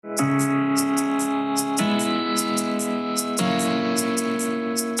Welcome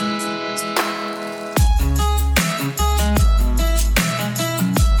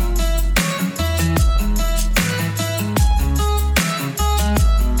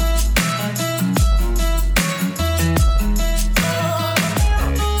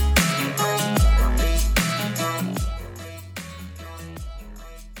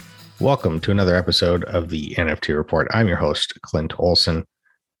to another episode of the NFT Report. I'm your host, Clint Olson.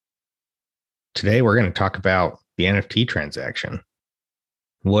 Today, we're going to talk about the NFT transaction.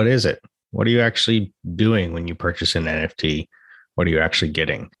 What is it? What are you actually doing when you purchase an NFT? What are you actually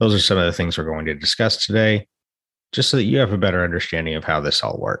getting? Those are some of the things we're going to discuss today, just so that you have a better understanding of how this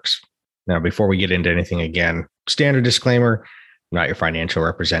all works. Now, before we get into anything again, standard disclaimer, I'm not your financial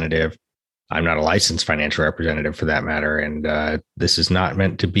representative. I'm not a licensed financial representative for that matter. And this is not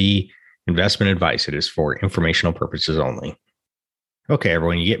meant to be investment advice. It is for informational purposes only. Okay,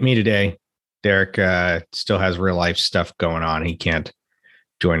 everyone, you get me today. Derek still has real life stuff going on. He can't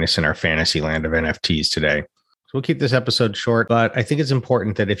join us in our fantasy land of NFTs today. So we'll keep this episode short, but I think it's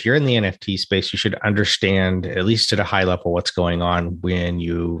important that if you're in the NFT space, you should understand, at least at a high level, what's going on when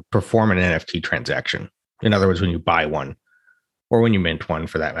you perform an NFT transaction. In other words, when you buy one or when you mint one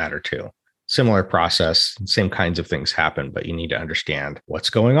for that matter too. Similar process, same kinds of things happen, but you need to understand what's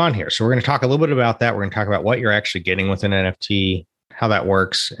going on here. So we're going to talk a little bit about that. We're going to talk about what you're actually getting with an NFT, how that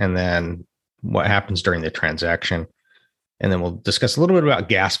works, and then what happens during the transaction. And then we'll discuss a little bit about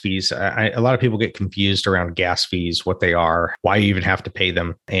gas fees. A lot of people get confused around gas fees, what they are, why you even have to pay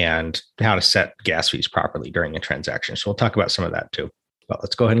them, and how to set gas fees properly during a transaction. So we'll talk about some of that too. But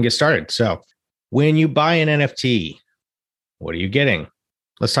let's go ahead and get started. So when you buy an NFT, what are you getting?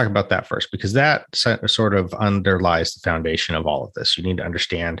 Let's talk about that first, because that sort of underlies the foundation of all of this. You need to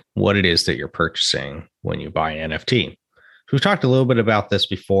understand what it is that you're purchasing when you buy an NFT. So we've talked a little bit about this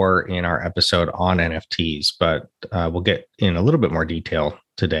before in our episode on NFTs, but we'll get in a little bit more detail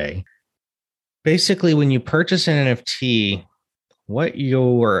today. Basically, when you purchase an NFT, what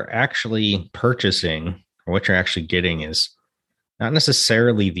you're actually purchasing or what you're actually getting is not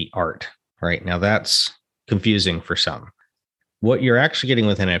necessarily the art, right? Now, that's confusing for some. What you're actually getting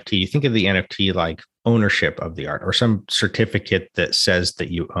with NFT, you think of the NFT like ownership of the art or some certificate that says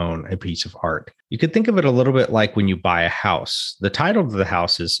that you own a piece of art. You could think of it a little bit like when you buy a house. The title of the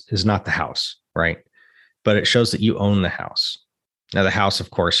house is not the house, right? But it shows that you own the house. Now, the house,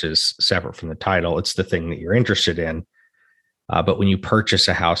 of course, is separate from the title. It's the thing that you're interested in. But when you purchase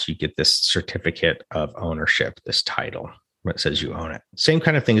a house, you get this certificate of ownership, this title that says you own it. Same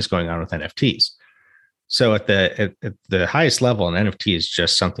kind of thing is going on with NFTs. So at the highest level, an NFT is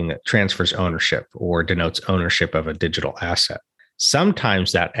just something that transfers ownership or denotes ownership of a digital asset.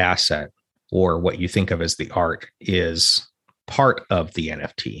 Sometimes that asset, or what you think of as the art, is part of the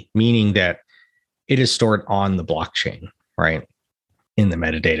NFT, meaning that it is stored on the blockchain, right? In the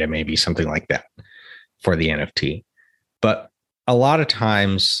metadata, maybe something like that for the NFT. But a lot of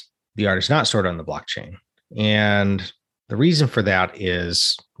times the art is not stored on the blockchain. And the reason for that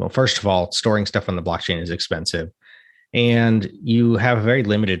is, well, first of all, storing stuff on the blockchain is expensive, and you have a very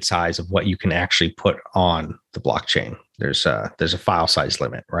limited size of what you can actually put on the blockchain. There's a file size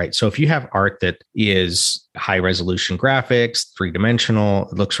limit, right? So if you have art that is high resolution graphics, 3-dimensional,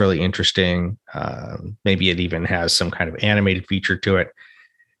 it looks really interesting, maybe it even has some kind of animated feature to it,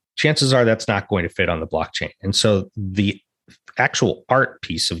 chances are that's not going to fit on the blockchain. And so the actual art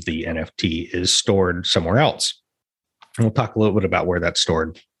piece of the NFT is stored somewhere else. And we'll talk a little bit about where that's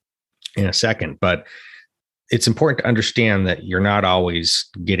stored in a second, but it's important to understand that you're not always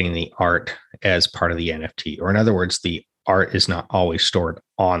getting the art as part of the NFT, or in other words, the art is not always stored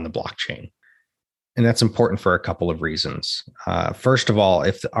on the blockchain. And that's important for a couple of reasons. First of all,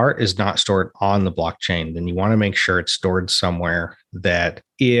 if the art is not stored on the blockchain, then you want to make sure it's stored somewhere that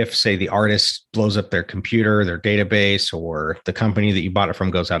if, say, the artist blows up their computer, their database, or the company that you bought it from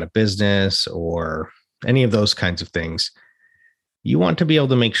goes out of business, or any of those kinds of things, you want to be able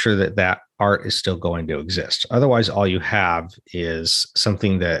to make sure that that art is still going to exist. Otherwise, all you have is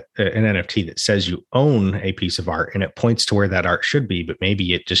something that an NFT that says you own a piece of art and it points to where that art should be, but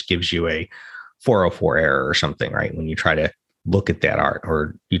maybe it just gives you a 404 error or something, right? When you try to look at that art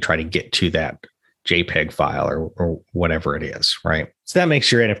or you try to get to that JPEG file or whatever it is, right? So that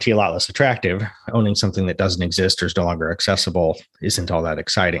makes your NFT a lot less attractive. Owning something that doesn't exist or is no longer accessible isn't all that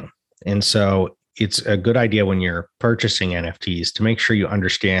exciting. And so it's a good idea when you're purchasing NFTs to make sure you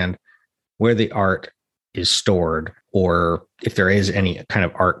understand where the art is stored, or if there is any kind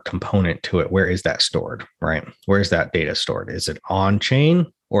of art component to it, where is that stored, right? Where is that data stored? Is it on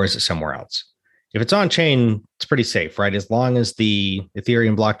chain or is it somewhere else? If it's on chain, it's pretty safe, right? As long as the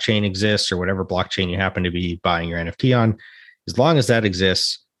Ethereum blockchain exists or whatever blockchain you happen to be buying your NFT on, as long as that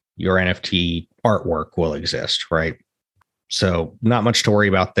exists, your NFT artwork will exist, right? So not much to worry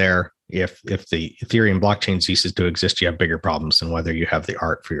about there. If the Ethereum blockchain ceases to exist, you have bigger problems than whether you have the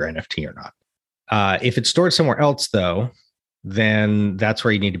art for your NFT or not. If it's stored somewhere else, though, then that's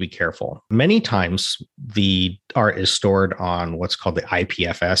where you need to be careful. Many times the art is stored on what's called the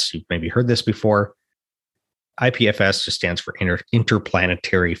IPFS. You've maybe heard this before. IPFS just stands for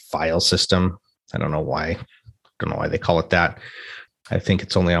Interplanetary File System. I don't know why. They call it that. I think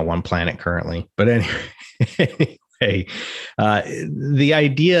it's only on one planet currently. But anyway, the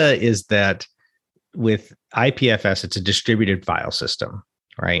idea is that with IPFS, it's a distributed file system,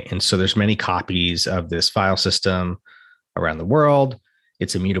 right? And so there's many copies of this file system around the world.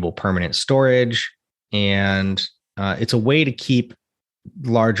 It's immutable permanent storage, and it's a way to keep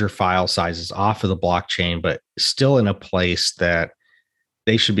larger file sizes off of the blockchain, but still in a place that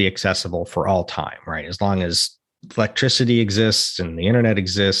they should be accessible for all time, right? As long as electricity exists and the internet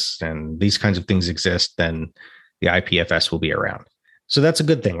exists and these kinds of things exist, then the IPFS will be around. So that's a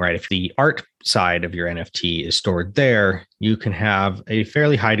good thing, right? If the art side of your NFT is stored there, you can have a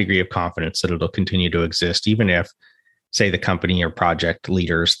fairly high degree of confidence that it'll continue to exist, even if, say, the company or project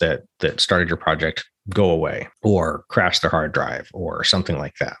leaders that started your project go away or crash their hard drive or something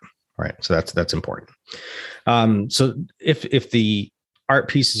like that, right? So that's important. So if the art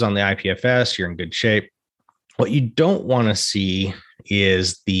piece is on the IPFS, you're in good shape. What you don't want to see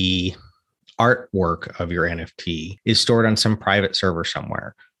is the artwork of your NFT is stored on some private server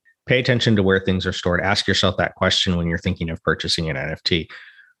somewhere. Pay attention to where things are stored. Ask yourself that question when you're thinking of purchasing an NFT.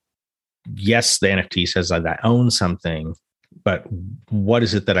 Yes, the NFT says that I own something, but what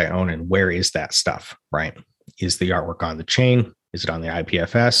is it that I own and where is that stuff, right? Is the artwork on the chain? Is it on the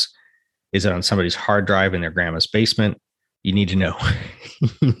IPFS? Is it on somebody's hard drive in their grandma's basement? You need to know.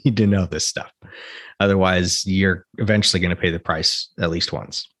 You need to know this stuff. Otherwise, you're eventually going to pay the price at least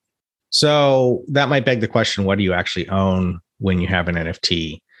once. So that might beg the question, what do you actually own when you have an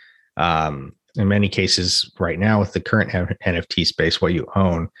NFT? In many cases right now with the current NFT space, what you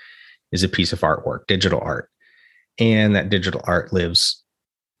own is a piece of artwork, digital art. And that digital art lives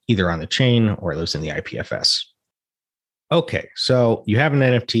either on the chain or it lives in the IPFS. Okay, so you have an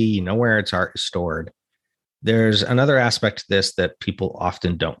NFT, you know where its art is stored. There's another aspect to this that people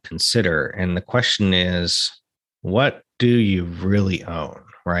often don't consider. And the question is, what do you really own,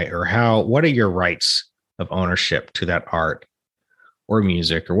 right? Or what are your rights of ownership to that art or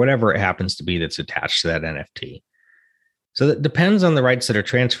music or whatever it happens to be that's attached to that NFT? So that depends on the rights that are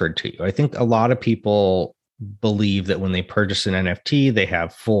transferred to you. I think a lot of people believe that when they purchase an NFT, they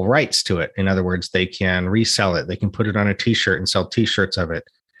have full rights to it. In other words, they can resell it. They can put it on a t-shirt and sell t-shirts of it.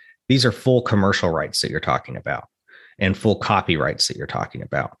 These are full commercial rights that you're talking about and full copyrights that you're talking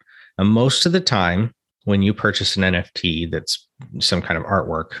about. And most of the time, when you purchase an NFT that's some kind of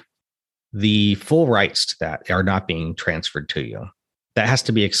artwork, the full rights to that are not being transferred to you. That has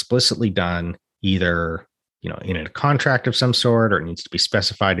to be explicitly done either in a contract of some sort, or it needs to be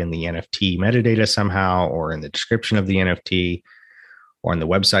specified in the NFT metadata somehow, or in the description of the NFT, or on the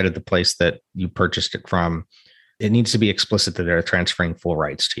website of the place that you purchased it from. It needs to be explicit that they're transferring full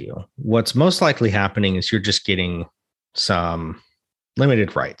rights to you. What's most likely happening is you're just getting some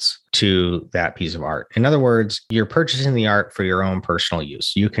limited rights to that piece of art. In other words, you're purchasing the art for your own personal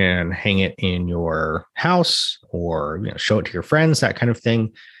use. You can hang it in your house or show it to your friends, that kind of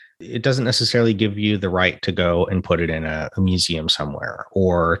thing. It doesn't necessarily give you the right to go and put it in a museum somewhere,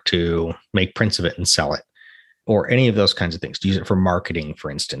 or to make prints of it and sell it, or any of those kinds of things. To use it for marketing,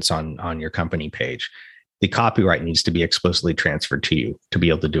 for instance, on your company page. The copyright needs to be explicitly transferred to you to be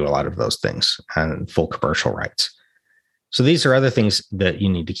able to do a lot of those things and full commercial rights. So these are other things that you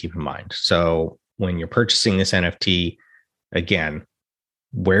need to keep in mind. So when you're purchasing this NFT, again,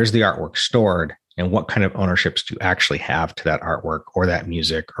 where's the artwork stored and what kind of ownerships do you actually have to that artwork or that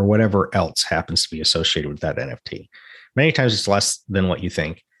music or whatever else happens to be associated with that NFT? Many times it's less than what you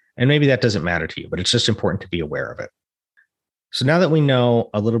think. And maybe that doesn't matter to you, but it's just important to be aware of it. So now that we know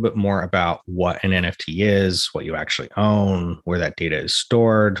a little bit more about what an NFT is, what you actually own, where that data is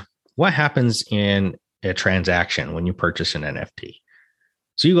stored, what happens in a transaction when you purchase an NFT?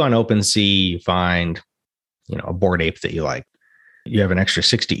 So you go on OpenSea, you find, a Bored Ape that you like. You have an extra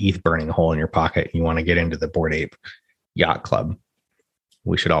 60 ETH burning a hole in your pocket. You want to get into the Bored Ape Yacht Club.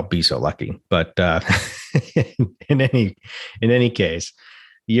 We should all be so lucky. But in any case,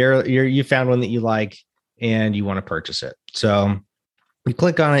 you found one that you like and you want to purchase it. So you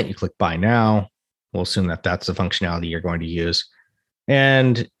click on it, you click buy now. We'll assume that that's the functionality you're going to use.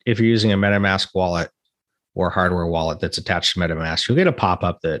 And if you're using a MetaMask wallet or hardware wallet that's attached to MetaMask, you'll get a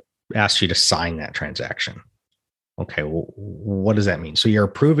pop-up that asks you to sign that transaction. Okay, well, what does that mean? So you're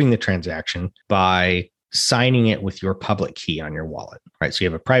approving the transaction by signing it with your public key on your wallet, right? So you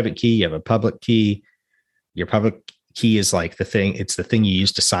have a private key, you have a public key. Your public key is like it's the thing you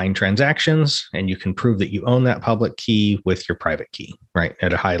use to sign transactions, and you can prove that you own that public key with your private key, right?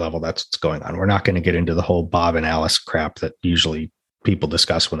 At a high level, that's what's going on. We're not going to get into the whole Bob and Alice crap that usually people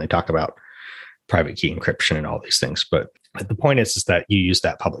discuss when they talk about private key encryption and all these things. But the point is that you use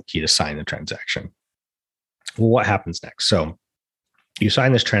that public key to sign the transaction. Well, what happens next? So you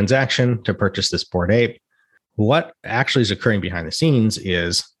sign this transaction to purchase this Bored Ape. What actually is occurring behind the scenes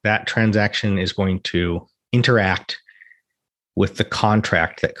is that transaction is going to interact with the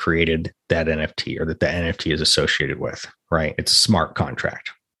contract that created that NFT or that the NFT is associated with, right? It's a smart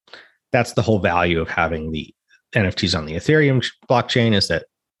contract. That's the whole value of having the NFTs on the Ethereum blockchain, is that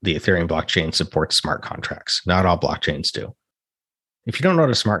the Ethereum blockchain supports smart contracts. Not all blockchains do. If you don't know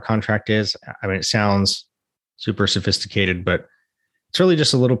what a smart contract is, I mean, it sounds super sophisticated, but it's really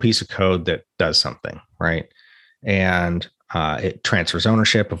just a little piece of code that does something, right? And it transfers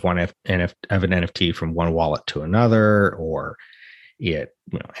ownership of an NFT from one wallet to another, or it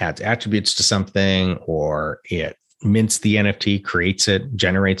adds attributes to something, or it mints the NFT, creates it,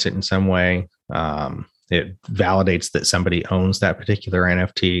 generates it in some way. It validates that somebody owns that particular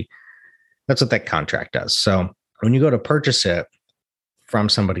NFT. That's what that contract does. So when you go to purchase it from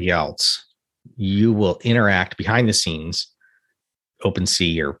somebody else, you will interact behind the scenes,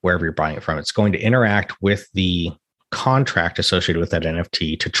 OpenSea or wherever you're buying it from. It's going to interact with the contract associated with that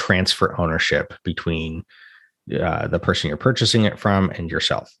NFT to transfer ownership between the person you're purchasing it from and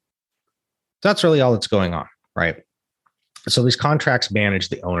yourself. So that's really all that's going on, right? So these contracts manage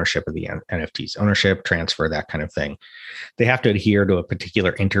the ownership of the NFTs, ownership, transfer, that kind of thing. They have to adhere to a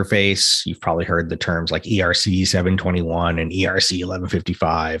particular interface. You've probably heard the terms like ERC 721 and ERC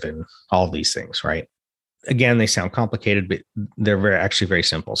 1155 and all of these things, right? Again, they sound complicated, but they're actually very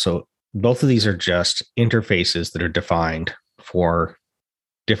simple. So both of these are just interfaces that are defined for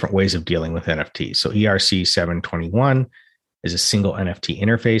different ways of dealing with NFTs. So ERC 721 is a single NFT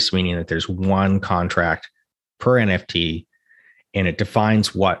interface, meaning that there's one contract per NFT, and it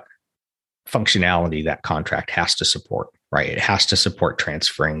defines what functionality that contract has to support, right? It has to support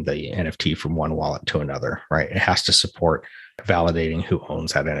transferring the NFT from one wallet to another, right? It has to support validating who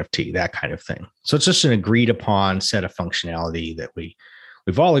owns that NFT, that kind of thing. So it's just an agreed upon set of functionality that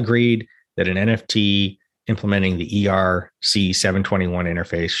we've all agreed that an NFT implementing the ERC 721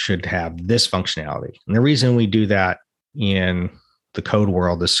 interface should have this functionality. And the reason we do that in the code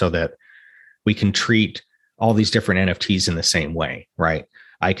world is so that we can treat all these different NFTs in the same way, right?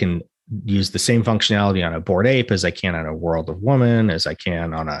 I can use the same functionality on a Bored Ape as I can on a World of Woman, as I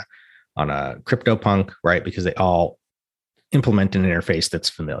can on a CryptoPunk, right? Because they all implement an interface that's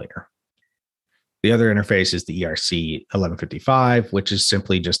familiar. The other interface is the ERC 1155, which is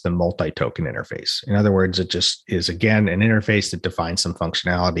simply just the multi-token interface. In other words, it just is, again, an interface that defines some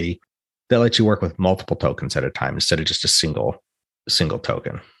functionality that lets you work with multiple tokens at a time instead of just a single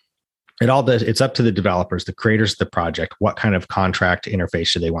token. It all does. It's up to the developers, the creators of the project, what kind of contract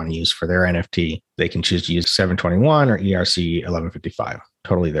interface do they want to use for their NFT. They can choose to use 721 or ERC 1155.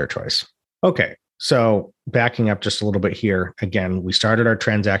 Totally their choice. Okay. So backing up just a little bit here, again, we started our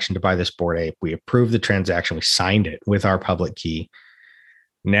transaction to buy this Bored Ape. We approved the transaction. We signed it with our public key.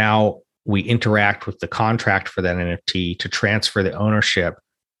 Now we interact with the contract for that NFT to transfer the ownership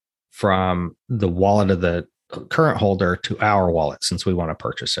from the wallet of the current holder to our wallet, since we want to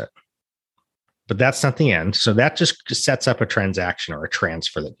purchase it. But that's not the end. So that just sets up a transaction or a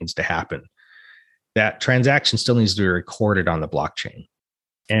transfer that needs to happen. That transaction still needs to be recorded on the blockchain.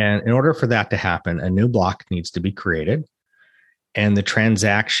 And in order for that to happen, a new block needs to be created. And the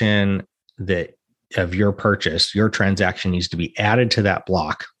transaction of your purchase, your transaction needs to be added to that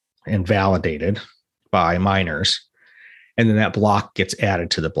block and validated by miners. And then that block gets added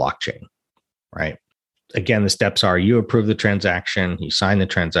to the blockchain, right? Again, the steps are: you approve the transaction, you sign the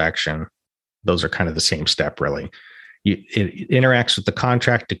transaction. Those are kind of the same step, really. It interacts with the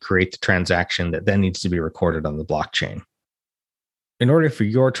contract to create the transaction that then needs to be recorded on the blockchain. In order for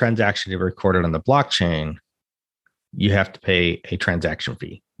your transaction to be recorded on the blockchain, you have to pay a transaction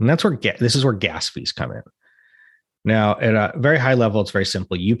fee. And that's where this is where gas fees come in. Now, at a very high level, it's very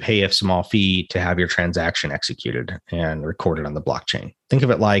simple. You pay a small fee to have your transaction executed and recorded on the blockchain. Think of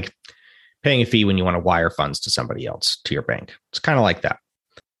it like paying a fee when you want to wire funds to somebody else, to your bank. It's kind of like that.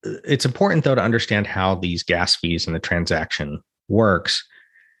 It's important, though, to understand how these gas fees and the transaction works,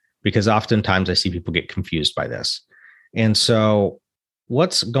 because oftentimes I see people get confused by this. And so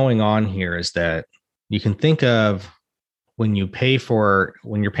what's going on here is that you can think of when you're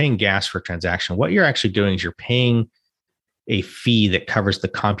paying gas for a transaction, what you're actually doing is you're paying a fee that covers the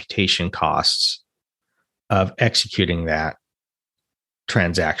computation costs of executing that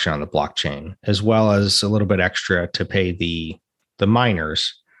transaction on the blockchain, as well as a little bit extra to pay the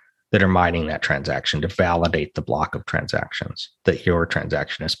miners that are mining that transaction to validate the block of transactions that your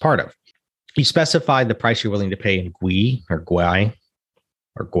transaction is part of. You specify the price you're willing to pay in GUI or GUI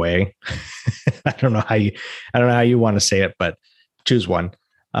or GUI. I don't know how you want to say it, but choose one.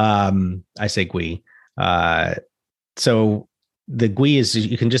 I say GUI. So the GUI is,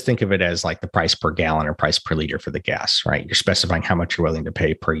 you can just think of it as like the price per gallon or price per liter for the gas, right? You're specifying how much you're willing to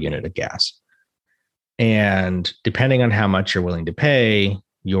pay per unit of gas. And depending on how much you're willing to pay,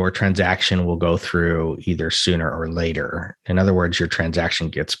 your transaction will go through either sooner or later. In other words, your transaction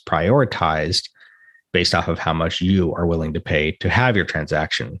gets prioritized based off of how much you are willing to pay to have your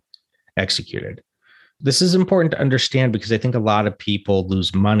transaction executed. This is important to understand because I think a lot of people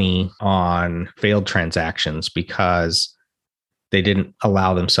lose money on failed transactions because they didn't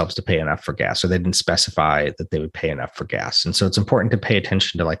allow themselves to pay enough for gas, or they didn't specify that they would pay enough for gas. And so it's important to pay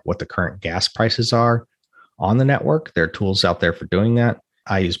attention to like what the current gas prices are on the network. There are tools out there for doing that.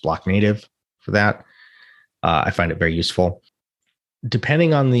 I use Block Native for that. I find it very useful.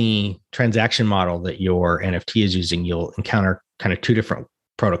 Depending on the transaction model that your NFT is using, you'll encounter kind of two different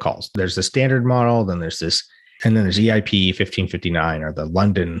protocols. There's the standard model, then there's this, and then there's EIP 1559, or the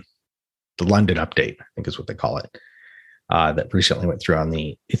London update, I think is what they call it. That recently went through on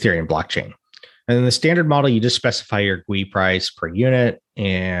the Ethereum blockchain. And then the standard model, you just specify your GUI price per unit.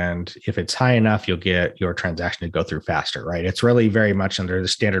 And if it's high enough, you'll get your transaction to go through faster, right? It's really very much under the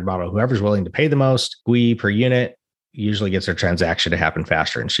standard model. Whoever's willing to pay the most GUI per unit usually gets their transaction to happen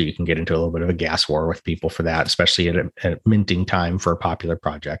faster. And so you can get into a little bit of a gas war with people for that, especially at minting time for a popular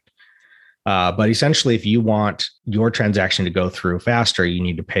project. But essentially, if you want your transaction to go through faster, you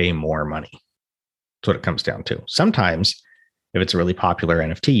need to pay more money. That's what it comes down to. Sometimes, if it's a really popular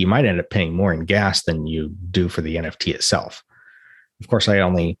NFT, you might end up paying more in gas than you do for the NFT itself. Of course, I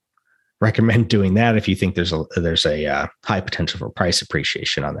only recommend doing that if you think there's a high potential for price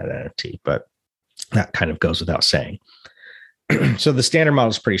appreciation on that NFT, but that kind of goes without saying. So the standard model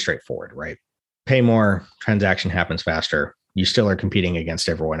is pretty straightforward, right? Pay more, transaction happens faster. You still are competing against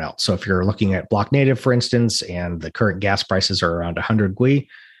everyone else. So if you're looking at Block Native, for instance, and the current gas prices are around 100 GUI,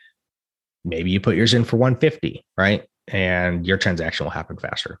 maybe you put yours in for 150, right? And your transaction will happen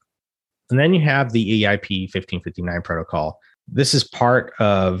faster. And then you have the EIP 1559 protocol. This is part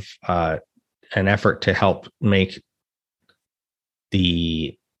of an effort to help make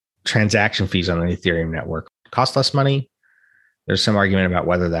the transaction fees on the Ethereum network cost less money. There's some argument about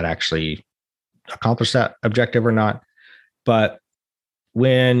whether that actually accomplished that objective or not. But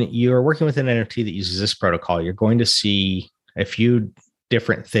when you're working with an NFT that uses this protocol, you're going to see a few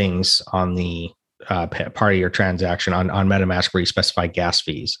different things on the part of your transaction on MetaMask where you specify gas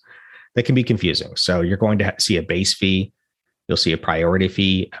fees that can be confusing. So you're going to see a base fee, you'll see a priority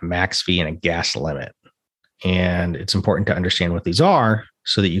fee, a max fee, and a gas limit. And it's important to understand what these are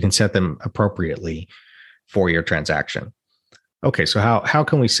so that you can set them appropriately for your transaction. Okay, so how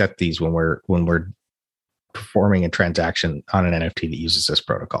can we set these when we're performing a transaction on an NFT that uses this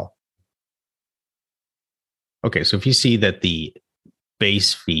protocol? Okay, so if you see that the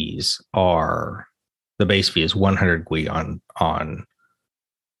base fee is 100 GUI on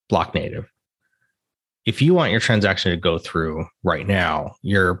Block Native. If you want your transaction to go through right now,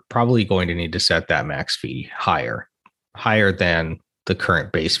 you're probably going to need to set that max fee higher than the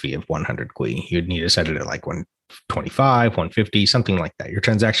current base fee of 100 GUI. You'd need to set it at like 125, 150, something like that. Your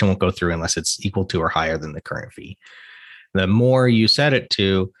transaction won't go through unless it's equal to or higher than the current fee. The more you set it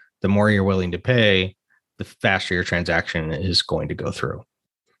to, the more you're willing to pay, the faster your transaction is going to go through.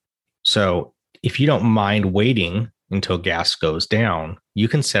 So if you don't mind waiting until gas goes down, you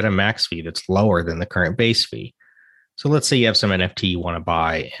can set a max fee that's lower than the current base fee. So let's say you have some NFT you want to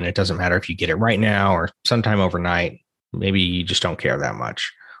buy, and it doesn't matter if you get it right now or sometime overnight. Maybe you just don't care that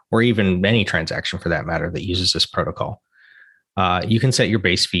much, or even any transaction for that matter that uses this protocol. You can set your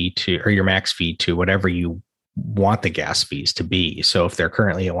base fee or your max fee to whatever you want the gas fees to be. So if they're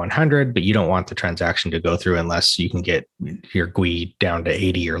currently at 100, but you don't want the transaction to go through unless you can get your GUI down to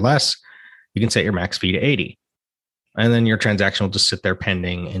 80 or less, you can set your max fee to 80. And then your transaction will just sit there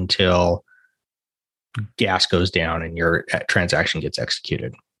pending until gas goes down and your transaction gets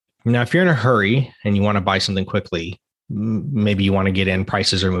executed. Now, if you're in a hurry and you want to buy something quickly, maybe you want to get in,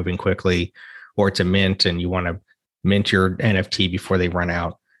 prices are moving quickly, or it's a mint and you want to mint your NFT before they run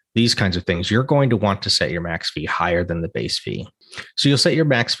out, these kinds of things, you're going to want to set your max fee higher than the base fee. So you'll set your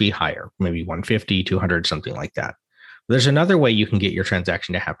max fee higher, maybe 150, 200, something like that. There's another way you can get your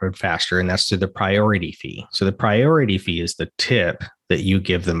transaction to happen faster, and that's through the priority fee. So the priority fee is the tip that you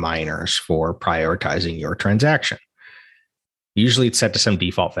give the miners for prioritizing your transaction. Usually it's set to some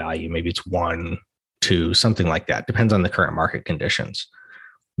default value. Maybe it's 1, 2, something like that. Depends on the current market conditions.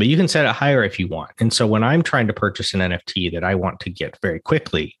 But you can set it higher if you want. And so when I'm trying to purchase an NFT that I want to get very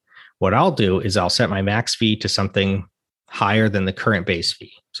quickly, what I'll do is I'll set my max fee to something higher than the current base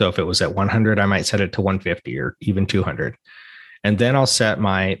fee. So if it was at 100, I might set it to 150 or even 200. And then I'll set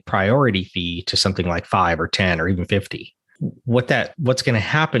my priority fee to something like 5 or 10 or even 50. What's going to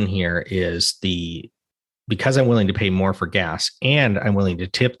happen here is because I'm willing to pay more for gas and I'm willing to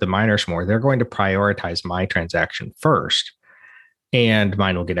tip the miners more, they're going to prioritize my transaction first, and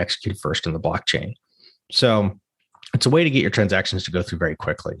mine will get executed first in the blockchain. So it's a way to get your transactions to go through very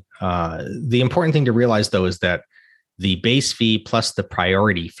quickly. The important thing to realize, though, is that the base fee plus the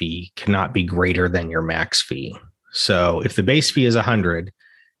priority fee cannot be greater than your max fee. So if the base fee is 100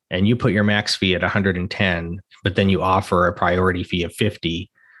 and you put your max fee at 110, but then you offer a priority fee of 50,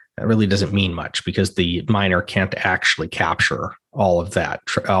 that really doesn't mean much because the miner can't actually capture all of that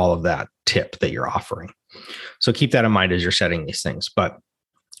tip that you're offering. So keep that in mind as you're setting these things. But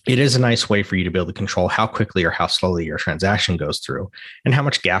it is a nice way for you to be able to control how quickly or how slowly your transaction goes through and how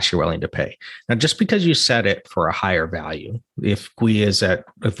much gas you're willing to pay. Now, just because you set it for a higher value, if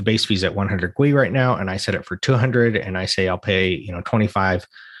the base fee is at 100 GUI right now, and I set it for 200 and I say I'll pay 25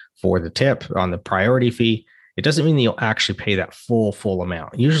 for the tip on the priority fee, it doesn't mean that you'll actually pay that full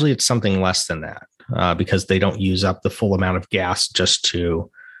amount. Usually it's something less than that because they don't use up the full amount of gas just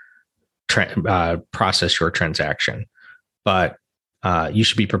to process your transaction. But you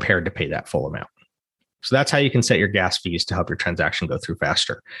should be prepared to pay that full amount. So that's how you can set your gas fees to help your transaction go through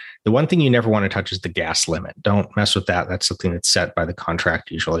faster. The one thing you never want to touch is the gas limit. Don't mess with that. That's something that's set by the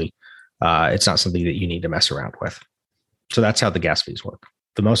contract usually. It's not something that you need to mess around with. So that's how the gas fees work.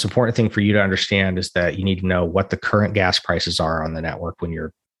 The most important thing for you to understand is that you need to know what the current gas prices are on the network when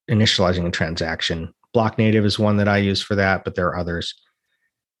you're initializing a transaction. Block Native is one that I use for that, but there are others.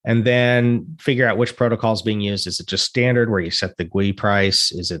 And then figure out which protocol is being used. Is it just standard where you set the GUI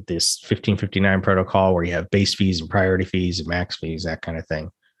price? Is it this 1559 protocol where you have base fees and priority fees and max fees, that kind of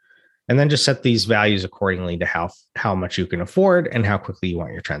thing? And then just set these values accordingly to how much you can afford and how quickly you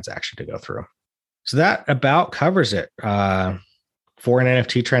want your transaction to go through. So that about covers it for an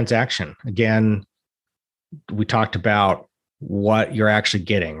NFT transaction. Again, we talked about what you're actually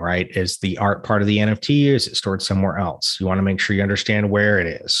getting, right? Is the art part of the NFT? Is it stored somewhere else? You want to make sure you understand where it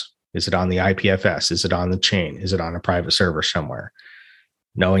is. Is it on the IPFS? Is it on the chain? Is it on a private server somewhere?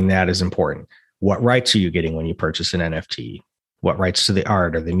 Knowing that is important. What rights are you getting when you purchase an NFT? What rights to the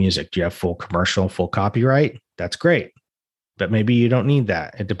art or the music? Do you have full commercial, full copyright? That's great. But maybe you don't need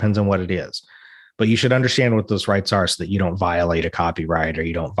that. It depends on what it is. But you should understand what those rights are so that you don't violate a copyright or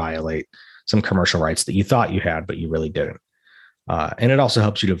you don't violate some commercial rights that you thought you had, but you really didn't. And it also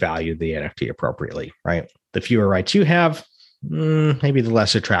helps you to value the NFT appropriately, right? The fewer rights you have, maybe the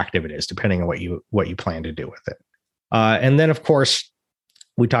less attractive it is, depending on what you plan to do with it. And then, of course,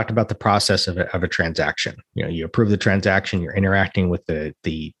 we talked about the process of a transaction. You approve the transaction, you're interacting with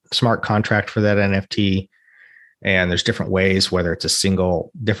the smart contract for that NFT. And there's different ways, whether it's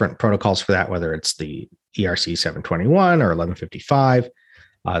different protocols for that, whether it's the ERC 721 or 1155.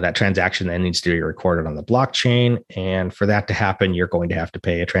 That transaction then needs to be recorded on the blockchain. And for that to happen, you're going to have to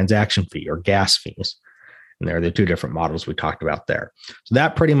pay a transaction fee or gas fees. And there are the two different models we talked about there. So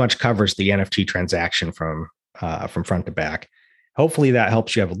that pretty much covers the NFT transaction from front to back. Hopefully that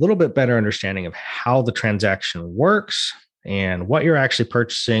helps you have a little bit better understanding of how the transaction works and what you're actually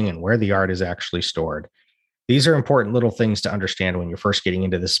purchasing and where the art is actually stored. These are important little things to understand when you're first getting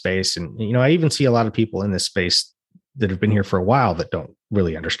into this space. And, I even see a lot of people in this space that have been here for a while that don't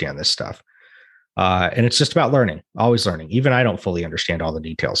really understand this stuff. And it's just about learning, always learning. Even I don't fully understand all the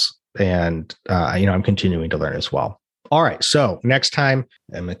details. And, I'm continuing to learn as well. All right. So next time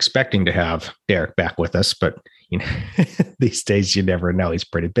I'm expecting to have Derek back with us, but these days you never know. He's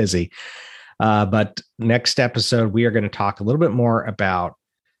pretty busy. But next episode, we are going to talk a little bit more about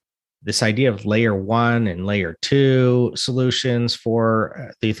this idea of layer 1 and layer 2 solutions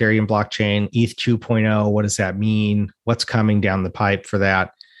for the Ethereum blockchain, ETH 2.0. What does that mean? What's coming down the pipe for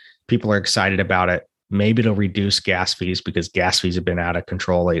that? People are excited about it. Maybe it'll reduce gas fees because gas fees have been out of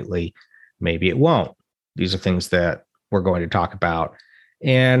control lately. Maybe it won't. These are things that we're going to talk about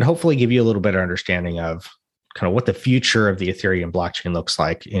and hopefully give you a little better understanding of kind of what the future of the Ethereum blockchain looks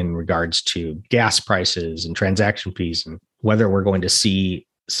like in regards to gas prices and transaction fees and whether we're going to see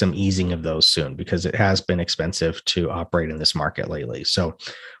some easing of those soon, because it has been expensive to operate in this market lately. So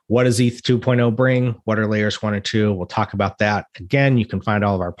what does ETH 2.0 bring? What are layers 1 and 2? We'll talk about that. Again, you can find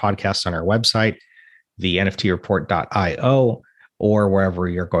all of our podcasts on our website, the nftreport.io, or wherever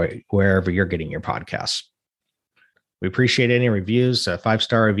you're getting your podcasts. We appreciate any reviews, a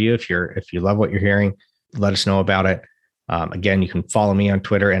 5-star review. If you love what you're hearing, let us know about it. Again, you can follow me on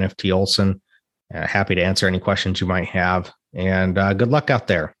Twitter, NFT Olson. Happy to answer any questions you might have. And good luck out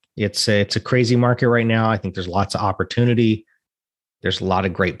there. It's a crazy market right now. I think there's lots of opportunity. There's a lot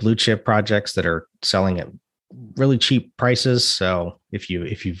of great blue chip projects that are selling at really cheap prices. So if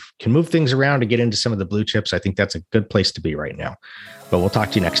you can move things around to get into some of the blue chips, I think that's a good place to be right now. But we'll talk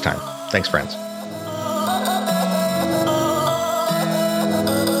to you next time. Thanks, friends.